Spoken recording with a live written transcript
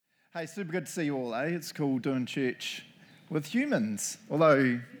Hey, super good to see you all, eh? It's cool doing church with humans.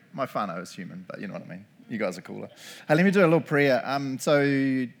 Although my whānau is human, but you know what I mean. You guys are cooler. Hey, let me do a little prayer.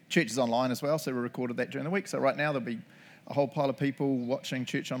 So church is online as well, so we recorded that during the week. So right now there'll be a whole pile of people watching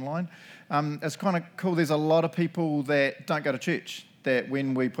church online. It's kind of cool. There's a lot of people that don't go to church that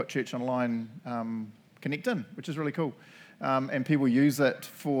when we put church online connect in, which is really cool. And people use it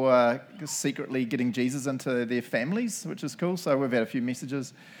for secretly getting Jesus into their families, which is cool. So we've had a few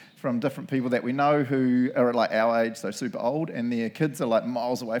messages from different people that we know who are like our age, so super old, and their kids are like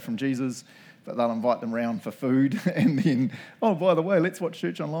miles away from Jesus, but they'll invite them around for food, and then, oh, by the way, let's watch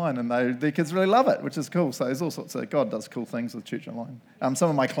church online, and their kids really love it, which is cool. So there's all sorts of, God does cool things with church online. Some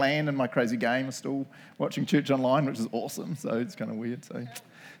of my clan and my crazy game are still watching church online, which is awesome, so it's kind of weird. So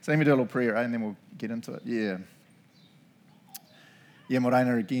let me do a little prayer, and then we'll get into it. Yeah,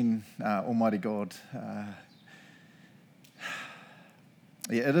 Morena again, Almighty God.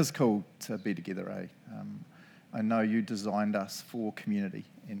 Yeah, it is cool to be together, eh? I know you designed us for community,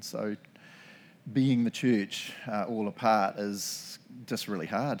 and so being the church all apart is just really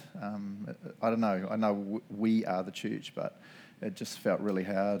hard. I don't know. I know we are the church, but it just felt really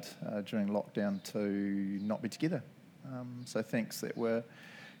hard during lockdown to not be together. So thanks that we're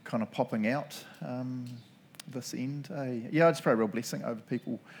kind of popping out this end. Yeah, I just pray a real blessing over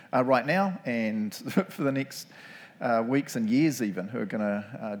people right now and for the next weeks and years even, who are going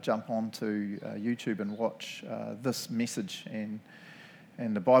to jump onto YouTube and watch this message and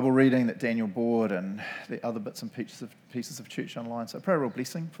the Bible reading that Daniel brought and the other bits and pieces of church online. So I pray a real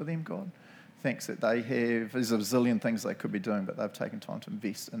blessing for them, God. Thanks that they have, there's a zillion things they could be doing, but they've taken time to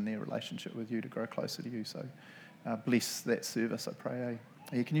invest in their relationship with you to grow closer to you. So bless that service, I pray.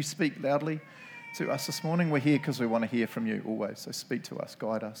 Yeah, can you speak loudly to us this morning? We're here because we want to hear from you always. So speak to us,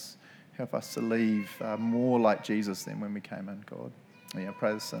 guide us. Help us to leave more like Jesus than when we came in, God. Yeah, I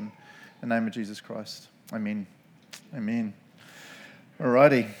pray this in the name of Jesus Christ. Amen. Amen.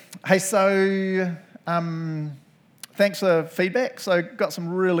 Alrighty. Hey, so thanks for feedback. So got some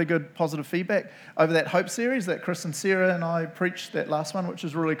really good positive feedback over that Hope series that Chris and Sarah and I preached, that last one, which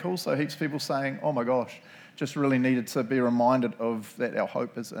is really cool. So heaps of people saying, oh my gosh, just really needed to be reminded of that our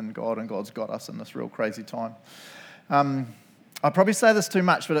hope is in God and God's got us in this real crazy time. I probably say this too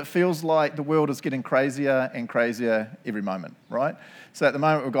much, but it feels like the world is getting crazier and crazier every moment, right? So at the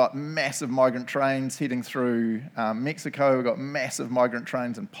moment, we've got massive migrant trains heading through Mexico. We've got massive migrant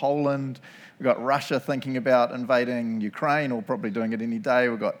trains in Poland. We've got Russia thinking about invading Ukraine, or probably doing it any day.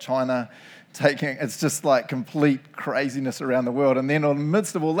 We've got China it's just like complete craziness around the world. And then in the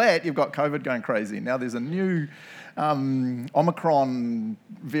midst of all that, you've got COVID going crazy. Now there's a new Omicron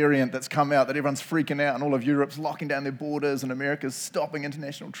variant that's come out that everyone's freaking out, and all of Europe's locking down their borders and America's stopping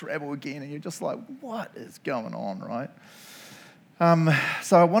international travel again, and you're just like, what is going on, right?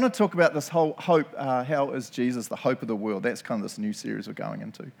 So I want to talk about this whole hope. How is Jesus the hope of the world? That's kind of this new series we're going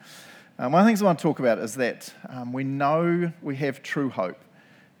into. One of the things I want to talk about is that we know we have true hope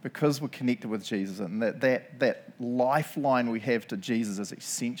because we're connected with Jesus, and that lifeline we have to Jesus is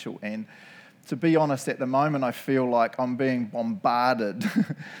essential. And to be honest, at the moment, I feel like I'm being bombarded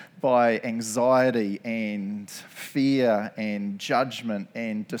by anxiety and fear and judgment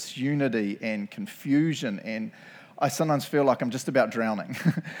and disunity and confusion. And I sometimes feel like I'm just about drowning.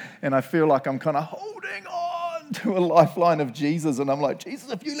 And I feel like I'm kind of holding on to a lifeline of Jesus. And I'm like,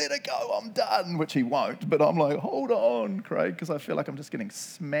 Jesus, if you let it go, I'm done, which he won't. But I'm like, hold on, Craig, because I feel like I'm just getting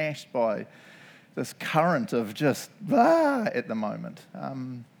smashed by this current of just at the moment.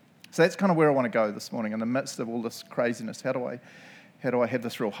 So that's kind of where I want to go this morning. In the midst of all this craziness, how do I have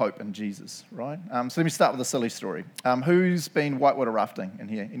this real hope in Jesus, right? So let me start with a silly story. Who's been whitewater rafting in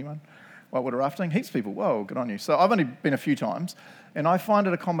here? Anyone? Whitewater rafting? Heaps of people. Whoa, good on you. So I've only been a few times, and I find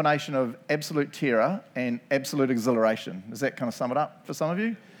it a combination of absolute terror and absolute exhilaration. Does that kind of sum it up for some of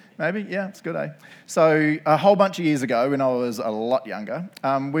you? Maybe? Yeah, it's good, eh? So a whole bunch of years ago, when I was a lot younger,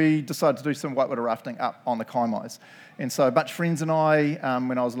 we decided to do some whitewater rafting up on the Kaimais. And so a bunch of friends and I,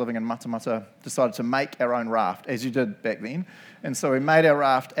 when I was living in Matamata, decided to make our own raft, as you did back then. And so we made our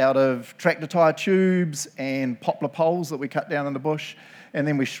raft out of tractor tyre tubes and poplar poles that we cut down in the bush. And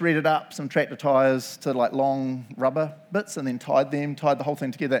then we shredded up some tractor tyres to like long rubber bits and then tied the whole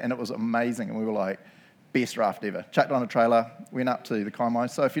thing together, and it was amazing. And we were like, best raft ever. Chucked on a trailer, went up to the Kaimais.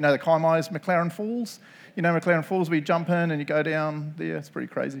 So if you know the Kaimais, McLaren Falls, McLaren Falls, we jump in and you go down there. It's pretty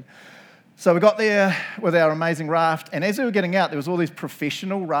crazy. So we got there with our amazing raft, and as we were getting out, there was all these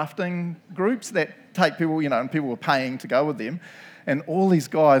professional rafting groups that take people, and people were paying to go with them. And all these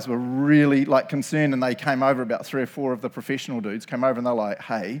guys were really concerned, and they came over, about 3 or 4 of the professional dudes came over, and they're like,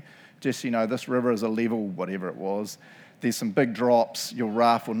 hey, just, this river is a level, whatever it was, there's some big drops, your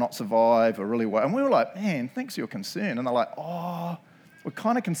raft will not survive or really well. And we were like, man, thanks for your concern. And they're like, oh, we're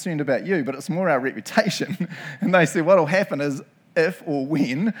kind of concerned about you, but it's more our reputation. And they said, what'll happen is if or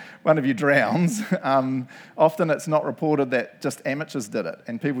when one of you drowns, often it's not reported that just amateurs did it,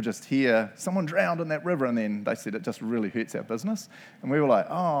 and people just hear someone drowned in that river, and then they said it just really hurts our business. And we were like,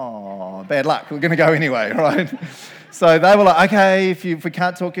 oh, bad luck, we're going to go anyway, right? So they were like, okay, if we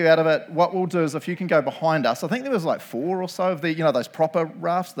can't talk you out of it, what we'll do is if you can go behind us. I think there was like 4 or so of the, those proper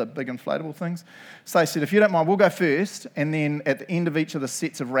rafts, the big inflatable things. So they said, if you don't mind, we'll go first, and then at the end of each of the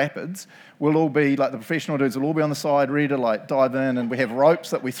sets of rapids, we'll all be, like the professional dudes will all be on the side, ready to like dive in, and we have ropes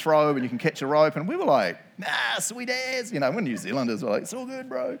that we throw, and you can catch a rope. And we were like, sweet as, we're New Zealanders, we're like, it's all good,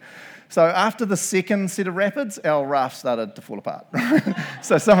 bro. So after the second set of rapids, our raft started to fall apart.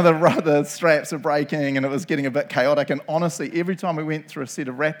 So some of the straps were breaking, and it was getting a bit chaotic. And honestly, every time we went through a set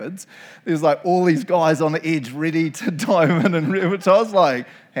of rapids, there's like all these guys on the edge ready to dive in, which I was like,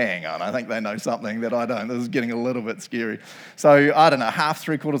 hang on, I think they know something that I don't. This is getting a little bit scary. So I don't know, half,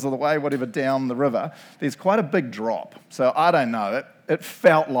 3/4 of the way, whatever, down the river, there's quite a big drop. So I don't know, it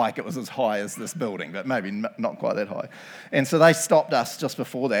felt like it was as high as this building, but maybe not quite that high. And so they stopped us just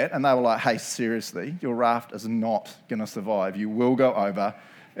before that, and they were like, hey, seriously, your raft is not going to survive. You will go over,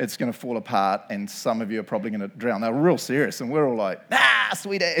 it's going to fall apart, and some of you are probably going to drown. They were real serious, and we're all like,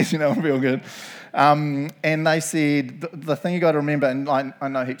 sweet ass, real good. And they said, the thing you got to remember, and I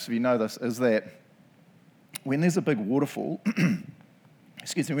know heaps of you know this, is that when there's a big waterfall, when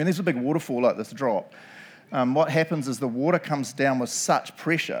there's a big waterfall like this drop, what happens is the water comes down with such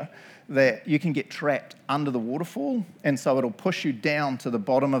pressure that you can get trapped under the waterfall, and so it'll push you down to the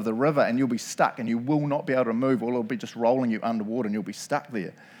bottom of the river, and you'll be stuck, and you will not be able to move, or it'll be just rolling you underwater, and you'll be stuck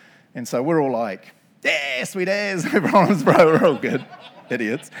there. And so we're all like, yeah, sweet as, everyone's, bro, we're all good,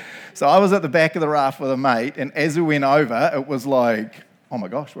 idiots. So I was at the back of the raft with a mate, and as we went over, it was like, oh my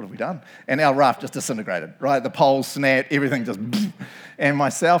gosh, what have we done? And our raft just disintegrated, right? The poles snapped, everything just, and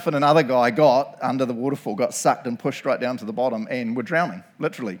myself and another guy got under the waterfall, got sucked and pushed right down to the bottom, and we're drowning,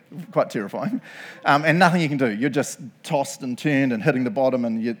 literally, quite terrifying. And nothing you can do. You're just tossed and turned and hitting the bottom,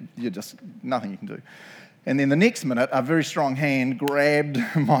 and you're just, nothing you can do. And then the next minute, a very strong hand grabbed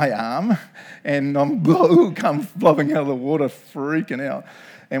my arm, and I'm come flopping out of the water, freaking out.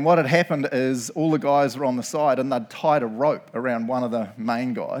 And what had happened is all the guys were on the side, and they'd tied a rope around one of the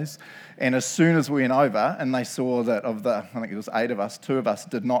main guys. And as soon as we went over, and they saw that of the, I think it was 8 of us, 2 of us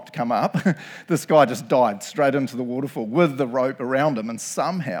did not come up, this guy just dived straight into the waterfall with the rope around him, and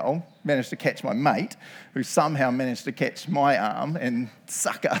somehow managed to catch my mate, who somehow managed to catch my arm and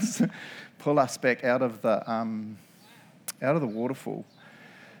suck us, pull us back out of the waterfall.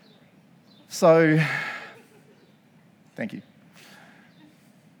 So, thank you.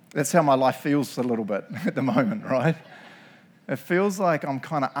 That's how my life feels a little bit at the moment, right? It feels like I'm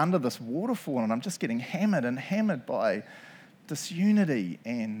kind of under this waterfall, and I'm just getting hammered by disunity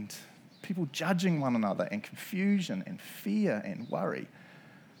and people judging one another and confusion and fear and worry.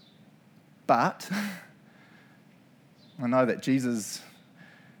 But I know that Jesus,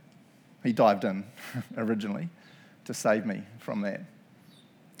 he dived in originally to save me from that.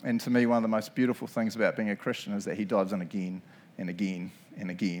 And to me, one of the most beautiful things about being a Christian is that he dives in again and again and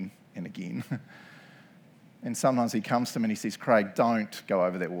again and again. And sometimes he comes to me and he says, Craig, don't go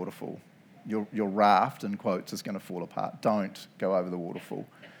over that waterfall. Your raft, in quotes, is going to fall apart. Don't go over the waterfall.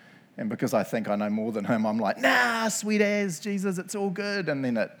 And because I think I know more than him, I'm like, nah, sweet as, Jesus, it's all good. And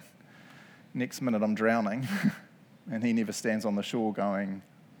then next minute I'm drowning. And he never stands on the shore going,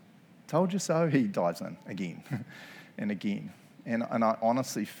 told you so. He dives in again and again. And I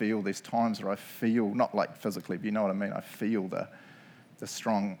honestly feel there's times where I feel, not like physically, but you know what I mean, I feel the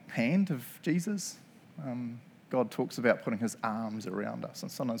strong hand of Jesus. God talks about putting his arms around us, and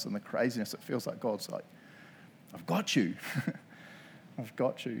sometimes in the craziness it feels like God's like, I've got you. I've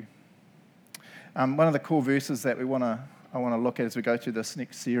got you. One of the core verses that I want to look at as we go through this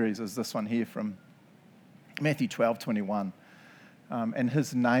next series is this one here from Matthew 12:21. And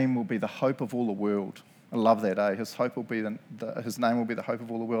his name will be the hope of all the world. I love that, eh? His hope will be his name will be the hope of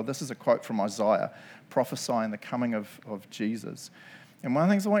all the world. This is a quote from Isaiah prophesying the coming of Jesus. And one of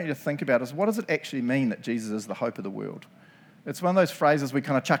the things I want you to think about is, what does it actually mean that Jesus is the hope of the world? It's one of those phrases we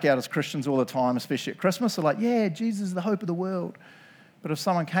kind of chuck out as Christians all the time, especially at Christmas. They're like, yeah, Jesus is the hope of the world. But if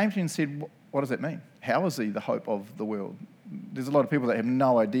someone came to you and said, what does that mean? How is he the hope of the world? There's a lot of people that have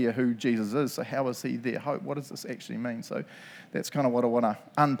no idea who Jesus is, so how is he their hope? What does this actually mean? So that's kind of what I want to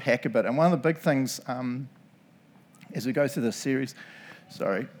unpack a bit. And one of the big things as we go through this series,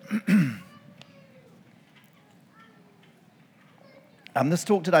 This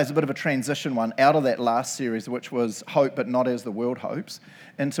talk today is a bit of a transition one out of that last series, which was Hope But Not As the World Hopes,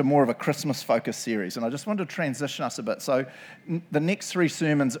 into more of a Christmas-focused series. And I just wanted to transition us a bit. So the next 3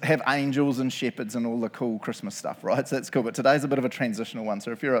 sermons have angels and shepherds and all the cool Christmas stuff, right? So that's cool. But today's a bit of a transitional one.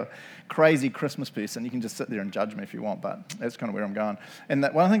 So if you're a crazy Christmas person, you can just sit there and judge me if you want, but that's kind of where I'm going. And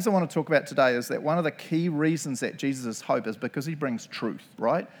one of the things I want to talk about today is that one of the key reasons that Jesus is hope is because he brings truth,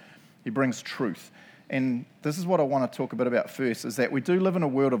 right? He brings truth. And this is what I want to talk a bit about first, is that we do live in a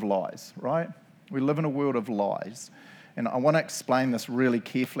world of lies, right? We live in a world of lies. And I want to explain this really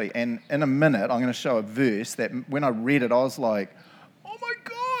carefully. And in a minute, I'm going to show a verse that when I read it, I was like, oh my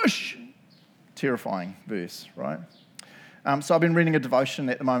gosh! Terrifying verse, right? So I've been reading a devotion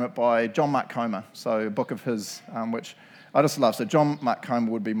at the moment by John Mark Comer, so a book of his, which I just love. So John Mark Comer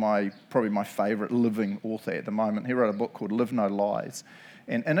would be probably my favourite living author at the moment. He wrote a book called Live No Lies.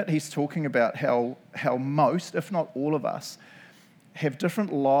 And in it, he's talking about how most, if not all of us, have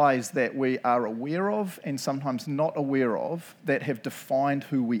different lies that we are aware of and sometimes not aware of that have defined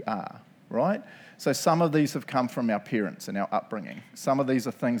who we are, right? So some of these have come from our parents and our upbringing. Some of these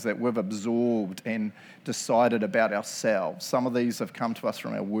are things that we've absorbed and decided about ourselves. Some of these have come to us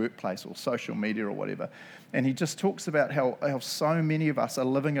from our workplace or social media or whatever. And he just talks about how so many of us are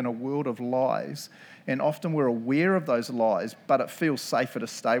living in a world of lies, and often we're aware of those lies, but it feels safer to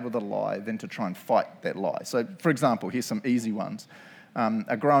stay with a lie than to try and fight that lie. So, for example, here's some easy ones.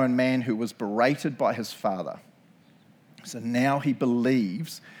 A grown man who was berated by his father. So now he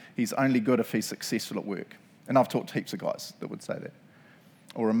believes he's only good if he's successful at work. And I've talked to heaps of guys that would say that.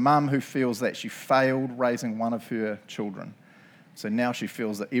 Or a mum who feels that she failed raising one of her children. So now she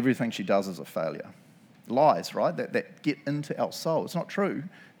feels that everything she does is a failure. Lies, right, that get into our soul. It's not true.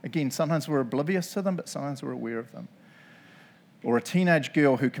 Again, sometimes we're oblivious to them, but sometimes we're aware of them. Or a teenage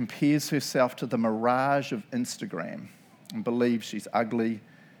girl who compares herself to the mirage of Instagram and believes she's ugly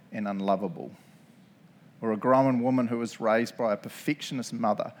and unlovable. Or a grown woman who was raised by a perfectionist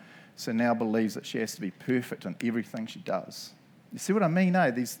mother, so now believes that she has to be perfect in everything she does. You see what I mean, eh?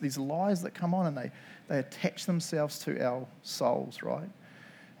 These lies that come on and they attach themselves to our souls, right?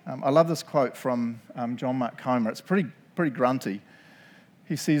 I love this quote from John Mark Comer. It's pretty grunty.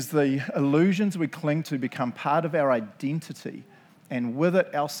 He says, the illusions we cling to become part of our identity, and with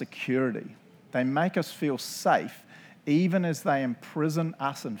it our security. They make us feel safe, even as they imprison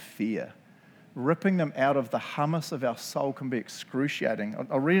us in fear. Ripping them out of the hummus of our soul can be excruciating.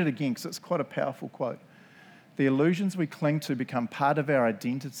 I'll read it again because it's quite a powerful quote. The illusions we cling to become part of our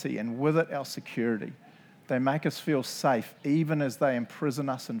identity, and with it our security. They make us feel safe, even as they imprison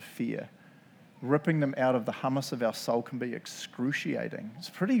us in fear. Ripping them out of the hummus of our soul can be excruciating.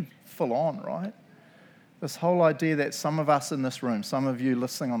 It's pretty full on, right? This whole idea that some of us in this room, some of you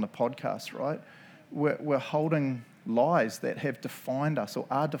listening on the podcast, right, we're holding lies that have defined us or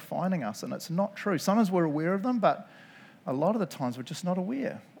are defining us, and it's not true. Sometimes we're aware of them, but a lot of the times we're just not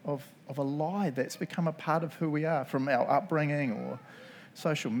aware of a lie that's become a part of who we are from our upbringing or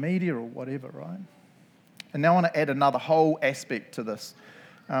social media or whatever, right? And now I want to add another whole aspect to this.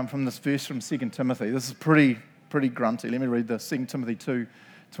 From this verse from 2 Timothy. This is pretty grunty. Let me read this, 2 Timothy 2,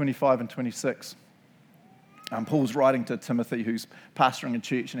 25 and 26. Paul's writing to Timothy, who's pastoring a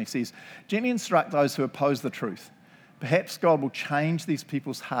church, and he says, gently instruct those who oppose the truth. Perhaps God will change these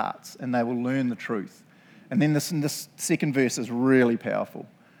people's hearts, and they will learn the truth. And then this second verse is really powerful.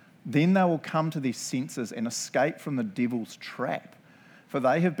 Then they will come to their senses and escape from the devil's trap, for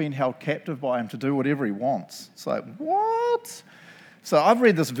they have been held captive by him to do whatever he wants. It's like, what? So I've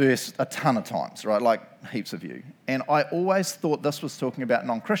read this verse a ton of times, right, like heaps of you, and I always thought this was talking about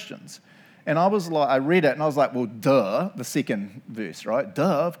non-Christians. And I read it and I was like, well, duh, the second verse, right?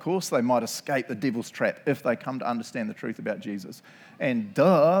 Duh, of course they might escape the devil's trap if they come to understand the truth about Jesus. And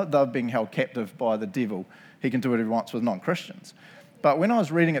duh, they're being held captive by the devil. He can do whatever he wants with non-Christians. But when I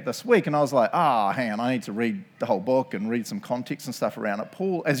was reading it this week and I was like, hang on, I need to read the whole book and read some context and stuff around it.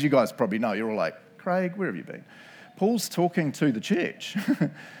 Paul, as you guys probably know, you're all like, Craig, where have you been? Paul's talking to the church.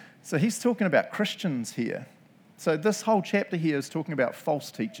 So he's talking about Christians here. So this whole chapter here is talking about false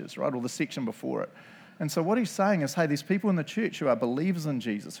teachers, right, or the section before it. And so what he's saying is, hey, there's people in the church who are believers in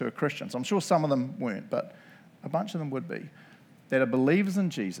Jesus, who are Christians. I'm sure some of them weren't, but a bunch of them would be, that are believers in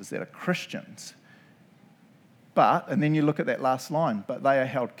Jesus, that are Christians. But, and then you look at that last line, but they are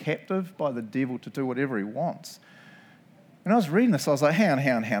held captive by the devil to do whatever he wants. And I was reading this, I was like, hang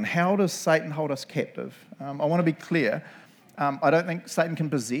on. How does Satan hold us captive? I want to be clear. I don't think Satan can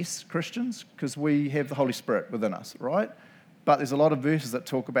possess Christians because we have the Holy Spirit within us, right? But there's a lot of verses that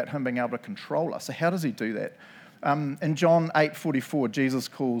talk about him being able to control us. So how does he do that? In John 8:44, Jesus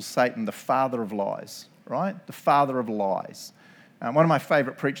calls Satan the father of lies, right? The father of lies. One of my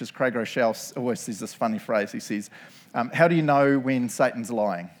favourite preachers, Craig Rochelle, always says this funny phrase. He says, how do you know when Satan's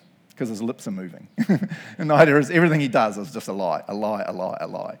lying? Because his lips are moving. And the idea is everything he does is just a lie, a lie, a lie, a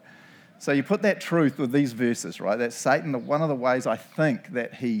lie. So you put that truth with these verses, right? That Satan, one of the ways I think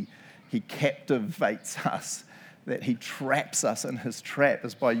that he captivates us, that he traps us in his trap,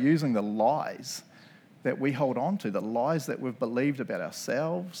 is by using the lies that we hold on to, the lies that we've believed about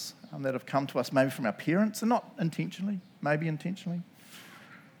ourselves, that have come to us maybe from our parents, and not intentionally, maybe intentionally.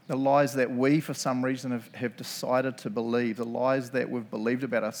 The lies that we, for some reason, have decided to believe, the lies that we've believed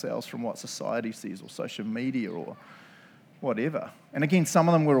about ourselves from what society says or social media or whatever. And again, some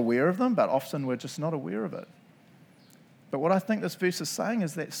of them we're aware of them, but often we're just not aware of it. But what I think this verse is saying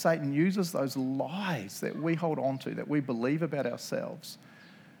is that Satan uses those lies that we hold on to, that we believe about ourselves,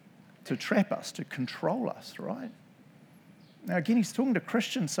 to trap us, to control us, right? Now, again, he's talking to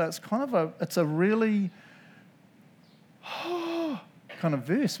Christians, so it's kind of a really kind of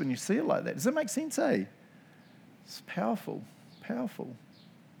verse when you see it like that. Does that make sense, eh? It's powerful, powerful.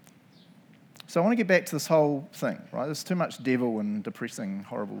 So I want to get back to this whole thing, right? There's too much devil and depressing,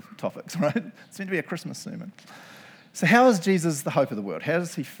 horrible topics, right? It's meant to be a Christmas sermon. So how is Jesus the hope of the world? How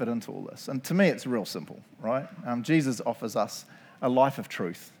does he fit into all this? And to me, it's real simple, right? Jesus offers us a life of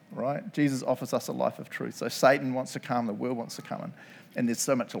truth, right? Jesus offers us a life of truth. So Satan wants to come, the world wants to come, and there's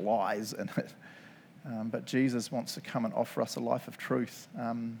so much lies in it. But Jesus wants to come and offer us a life of truth.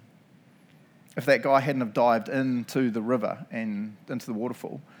 If that guy hadn't have dived into the river and into the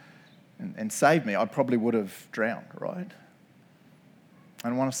waterfall and saved me, I probably would have drowned, right?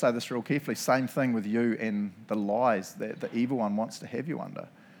 And I want to say this real carefully. Same thing with you and the lies that the evil one wants to have you under.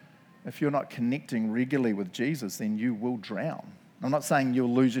 If you're not connecting regularly with Jesus, then you will drown. I'm not saying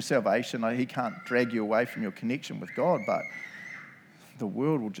you'll lose your salvation. He can't drag you away from your connection with God, but the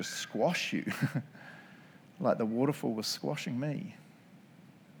world will just squash you like the waterfall was squashing me.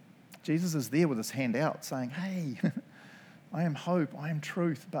 Jesus is there with his hand out saying, hey, I am hope, I am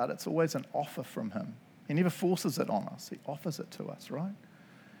truth, but it's always an offer from him. He never forces it on us. He offers it to us, right?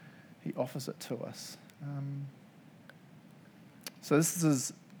 He offers it to us. So this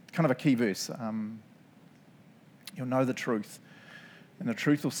is kind of a key verse. You'll know the truth, and the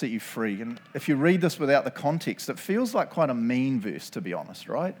truth will set you free. And if you read this without the context, it feels like quite a mean verse, to be honest,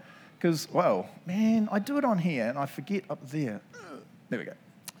 right? Because, well, man, I do it on here, and I forget up there. There we go.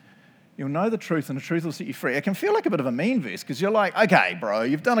 You'll know the truth, and the truth will set you free. It can feel like a bit of a mean verse, because you're like, okay, bro,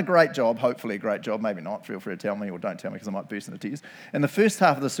 you've done a great job, hopefully a great job, maybe not. Feel free to tell me, or don't tell me, because I might burst into tears. In the first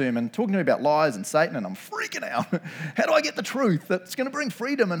half of the sermon, talking to me about lies and Satan, and I'm freaking out. How do I get the truth that's going to bring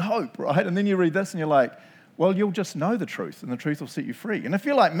freedom and hope, right? And then you read this, and you're like, well, you'll just know the truth, and the truth will set you free. And if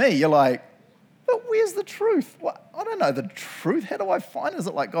you're like me, you're like, but where's the truth? What? I don't know the truth. How do I find it? Is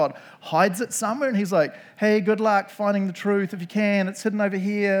it like God hides it somewhere and he's like, hey, good luck finding the truth if you can. It's hidden over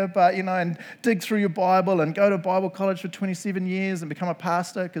here, but, and dig through your Bible and go to Bible college for 27 years and become a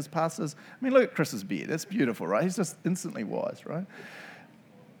pastor, because pastors, look at Chris's beard. That's beautiful, right? He's just instantly wise, right?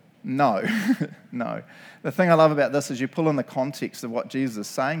 No, no. The thing I love about this is you pull in the context of what Jesus is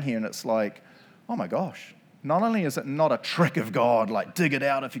saying here, and it's like, oh my gosh. Not only is it not a trick of God, like dig it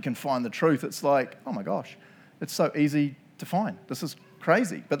out if you can find the truth, it's like, oh my gosh, it's so easy to find. This is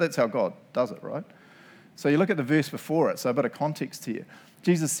crazy, but that's how God does it, right? So you look at the verse before it, so a bit of context here.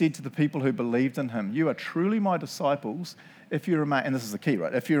 Jesus said to the people who believed in him, you are truly my disciples if you remain, and this is the key,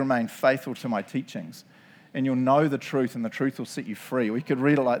 right? If you remain faithful to my teachings, and you'll know the truth, and the truth will set you free. We could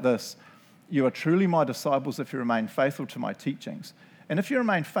read it like this: you are truly my disciples if you remain faithful to my teachings. And if you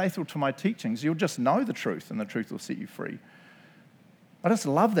remain faithful to my teachings, you'll just know the truth, and the truth will set you free. I just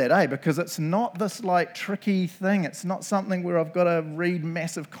love that, because it's not this like tricky thing. It's not something where I've got to read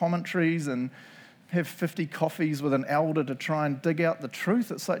massive commentaries and have 50 coffees with an elder to try and dig out the truth.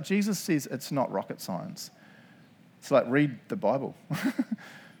 It's like Jesus says it's not rocket science. It's like read the Bible.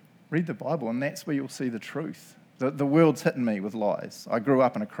 Read the Bible, and that's where you'll see the truth. The world's hitting me with lies. I grew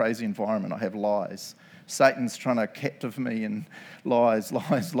up in a crazy environment. I have lies. Satan's trying to captive me and lies,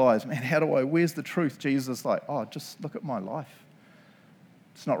 lies, lies. Man, where's the truth? Jesus is like, oh, just look at my life.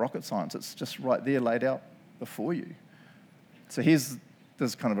 It's not rocket science. It's just right there laid out before you. So this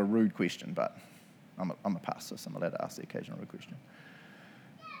is kind of a rude question, but I'm a pastor, so I'm allowed to ask the occasional rude question.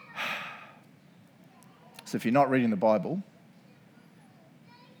 So if you're not reading the Bible,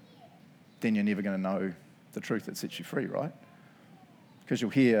 then you're never going to know the truth that sets you free, right? Because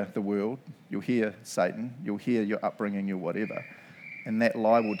you'll hear the world, you'll hear Satan, you'll hear your upbringing, your whatever, and that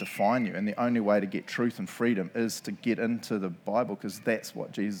lie will define you. And the only way to get truth and freedom is to get into the Bible, because that's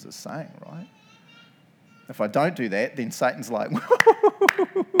what Jesus is saying, right? If I don't do that, then Satan's like,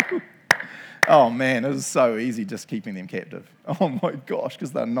 Oh man, it was so easy just keeping them captive. Oh my gosh,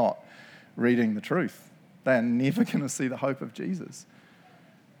 because they're not reading the truth. They are never going to see the hope of Jesus.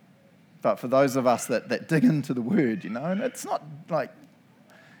 But for those of us that dig into the Word, and it's not like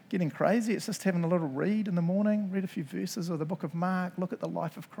getting crazy, it's just having a little read in the morning, read a few verses of the book of Mark, look at the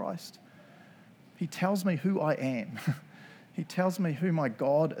life of Christ. He tells me who I am. He tells me who my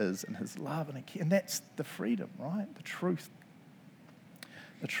God is and his love and that's the freedom, right? The truth.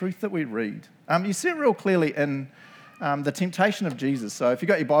 The truth that we read. You see it real clearly in the temptation of Jesus. So if you've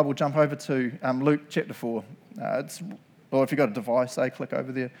got your Bible, jump over to Luke chapter 4. Or if you've got a device, click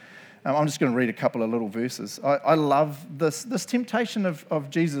over there. I'm just going to read a couple of little verses. I love this. This temptation of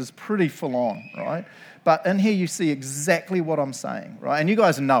Jesus is pretty full on, right? But in here you see exactly what I'm saying, right? And you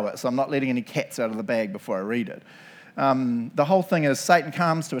guys know it, so I'm not letting any cats out of the bag before I read it. The whole thing is Satan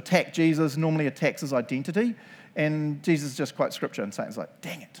comes to attack Jesus, normally attacks his identity, and Jesus just quotes scripture, and Satan's like,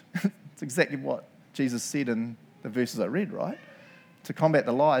 dang it. It's exactly what Jesus said in the verses I read, right? To combat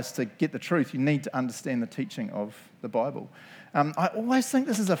the lies, to get the truth, you need to understand the teaching of the Bible. I always think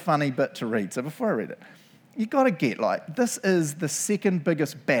this is a funny bit to read, so before I read it, you've got to get, this is the second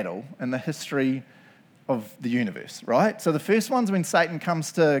biggest battle in the history of the universe, right? So the first one's when Satan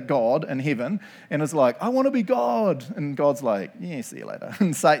comes to God in heaven and is like, I want to be God. And God's like, yeah, see you later.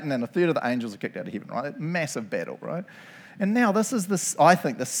 And Satan and a third of the angels are kicked out of heaven, right? Massive battle, right? And now this is, I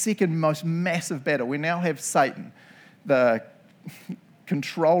think, the second most massive battle. We now have Satan, the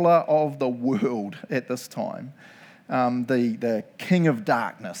controller of the world at this time, the king of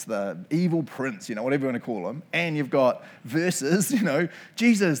darkness, the evil prince, whatever you want to call him, and you've got verses,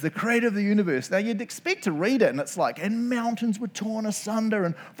 Jesus, the creator of the universe. Now, you'd expect to read it, and it's like, and mountains were torn asunder,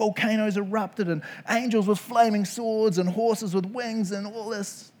 and volcanoes erupted, and angels with flaming swords, and horses with wings, and all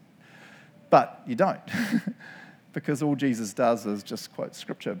this. But you don't, because all Jesus does is just quote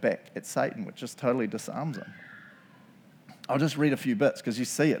scripture back at Satan, which just totally disarms him. I'll just read a few bits because you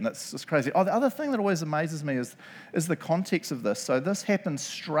see it and it's just crazy. Oh, the other thing that always amazes me is the context of this. So this happens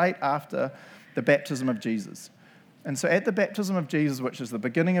straight after the baptism of Jesus. And so at the baptism of Jesus, which is the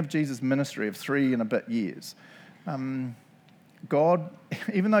beginning of Jesus' ministry of 3 and a bit years, God,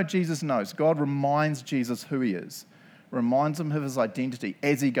 even though Jesus knows, God reminds Jesus who he is, reminds him of his identity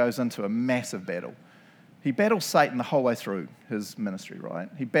as he goes into a massive battle. He battles Satan the whole way through his ministry, right?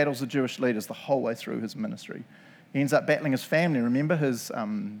 He battles the Jewish leaders the whole way through his ministry. He ends up battling his family. Remember, his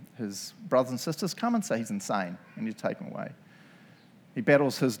brothers and sisters come and say he's insane and you take him away. He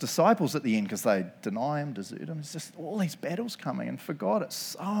battles his disciples at the end because they deny him, desert him. It's just all these battles coming. And for God, it's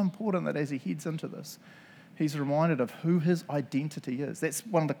so important that as he heads into this, he's reminded of who his identity is. That's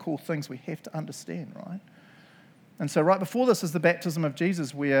one of the cool things we have to understand, right? And so right before this is the baptism of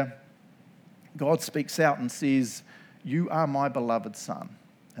Jesus where God speaks out and says, you are my beloved Son,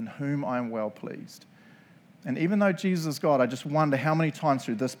 in whom I am well pleased. And even though Jesus is God, I just wonder how many times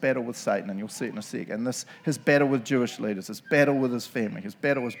through this battle with Satan, and you'll see it in a sec, and his battle with Jewish leaders, his battle with his family, his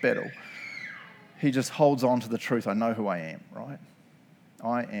battle, he just holds on to the truth. I know who I am, right?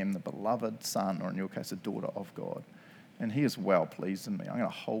 I am the beloved son, or in your case, a daughter of God. And he is well pleased in me. I'm going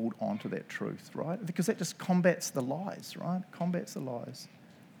to hold on to that truth, right? Because that just combats the lies, right? Combats the lies.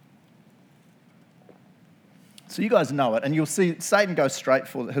 So you guys know it, and you'll see Satan goes straight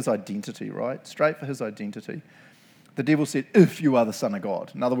for his identity, right? Straight for his identity. The devil said, if you are the Son of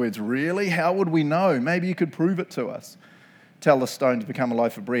God. In other words, really? How would we know? Maybe you could prove it to us. Tell the stone to become a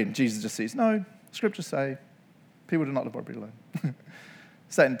loaf of bread. And Jesus just says, no, scriptures say, people do not live by bread alone.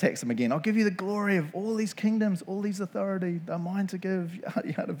 Satan attacks him again. I'll give you the glory of all these kingdoms, all these authority, they're mine to give.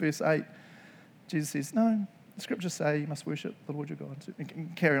 Yada, verse 8. Jesus says, no, the scriptures say you must worship the Lord your God.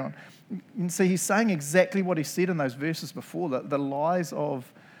 And carry on. And see, he's saying exactly what he said in those verses before, the lies of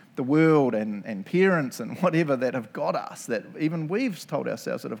the world and parents and whatever that have got us, that even we've told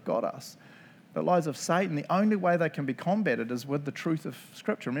ourselves that have got us. The lies of Satan, the only way they can be combated is with the truth of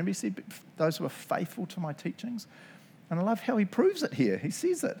Scripture. Remember he said, those who are faithful to my teachings. And I love how he proves it here. He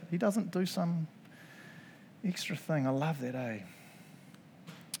says it. He doesn't do some extra thing. I love that, eh?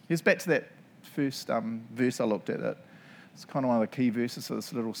 Here's back to that first verse I looked at. It's kind of one of the key verses of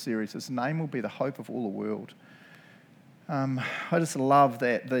this little series. His name will be the hope of all the world. I just love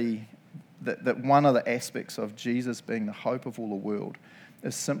that that one of the aspects of Jesus being the hope of all the world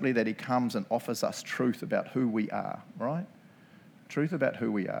is simply that he comes and offers us truth about who we are, right? Truth about who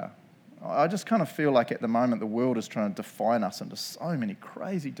we are. I just kind of feel like at the moment the world is trying to define us into so many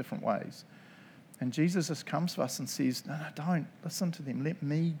crazy different ways. And Jesus just comes to us and says, no, don't listen to them. Let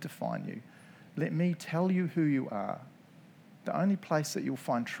me define you. Let me tell you who you are. The only place that you'll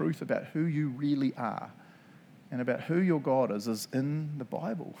find truth about who you really are and about who your God is in the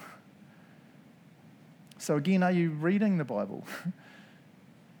Bible. So again, are you reading the Bible?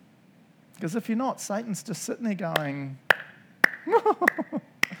 Because if you're not, Satan's just sitting there going,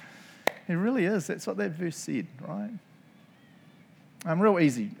 he really is. That's what that verse said, right? Real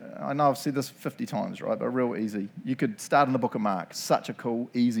easy. I know I've said this 50 times, right? But real easy. You could start in the book of Mark. Such a cool,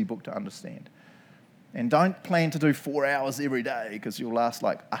 easy book to understand. And don't plan to do 4 hours every day because you'll last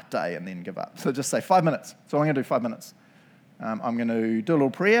like a day and then give up. So just say 5 minutes. So I'm going to do 5 minutes. I'm going to do a little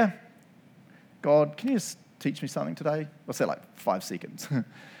prayer. God, can you just teach me something today? What's that, like 5 seconds? And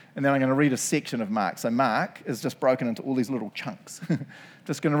then I'm going to read a section of Mark. So Mark is just broken into all these little chunks.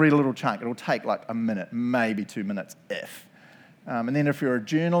 Just going to read a little chunk. It'll take like a minute, maybe 2 minutes if. And then if you're a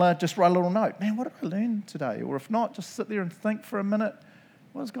journaler, just write a little note. Man, what did I learn today? Or if not, just sit there and think for a minute.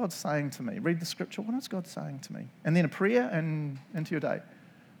 What is God saying to me? Read the scripture. What is God saying to me? And then a prayer and into your day.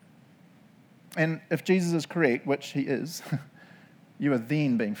 And if Jesus is correct, which he is, you are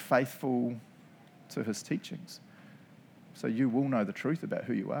then being faithful to his teachings. So you will know the truth about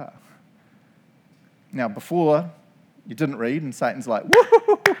who you are. Now, before, you didn't read, and Satan's like,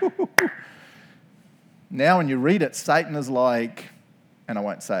 woo! Now when you read it, Satan is like, and I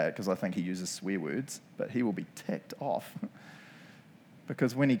won't say it because I think he uses swear words, but he will be ticked off.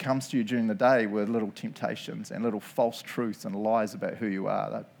 Because when he comes to you during the day with little temptations and little false truths and lies about who you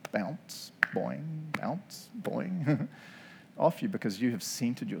are, they bounce, boing, off you because you have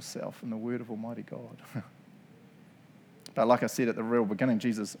centered yourself in the word of Almighty God. But like I said at the real beginning,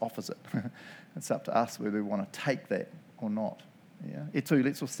 Jesus offers it. It's up to us whether we want to take that or not. Yeah. Etu,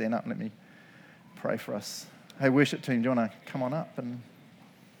 let's all stand up and let me pray for us. Hey, worship team, do you want to come on up and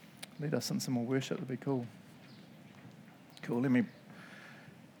lead us in some more worship? That'd be cool. Cool, let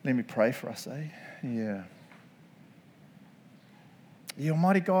me pray for us, eh? Yeah. Yeah,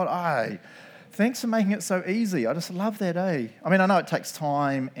 Almighty God, thanks for making it so easy. I just love that, eh? I mean, I know it takes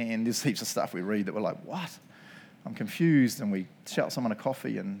time and there's heaps of stuff we read that we're like, what? I'm confused, and we shout someone a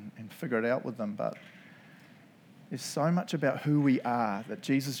coffee and figure it out with them, but there's so much about who we are that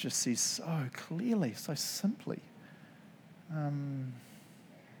Jesus just says so clearly, so simply.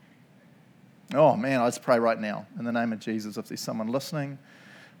 Oh man, I just pray right now in the name of Jesus, if there's someone listening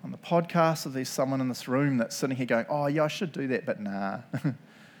on the podcast, if there's someone in this room that's sitting here going, oh yeah, I should do that, but nah.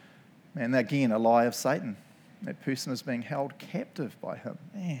 Man, again, a lie of Satan. That person is being held captive by him.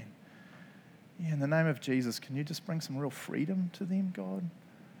 Man. Yeah, in the name of Jesus, can you just bring some real freedom to them, God?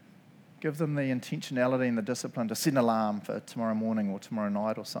 Give them the intentionality and the discipline to set an alarm for tomorrow morning or tomorrow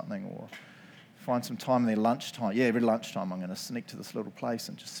night or something, or find some time in their lunchtime. Yeah, every lunchtime I'm going to sneak to this little place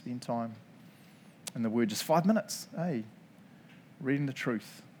and just spend time in the Word, just 5 minutes. Hey, reading the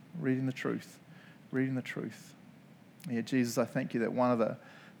truth. Yeah, Jesus, I thank you that one of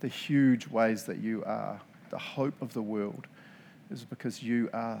the huge ways that you are the hope of the world is because you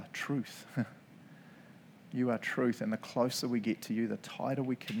are truth. You are truth, and the closer we get to you, the tighter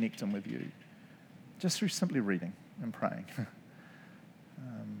we connect in with you, just through simply reading and praying.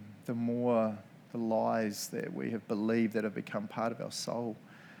 The more the lies that we have believed that have become part of our soul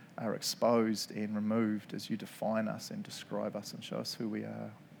are exposed and removed as you define us and describe us and show us who we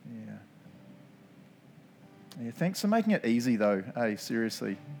are. Yeah, thanks for making it easy, though. Hey,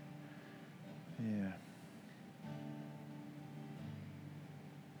 seriously. Yeah.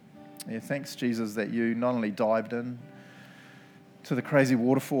 Yeah, thanks, Jesus, that you not only dived in to the crazy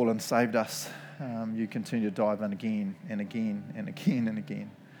waterfall and saved us, you continue to dive in again and again and again and again.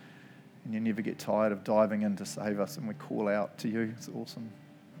 And you never get tired of diving in to save us, and we call out to you. It's awesome.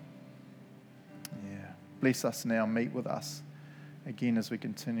 Yeah. Bless us now, meet with us again as we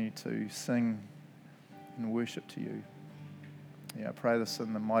continue to sing and worship to you. Yeah, I pray this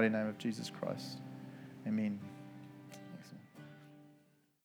in the mighty name of Jesus Christ. Amen.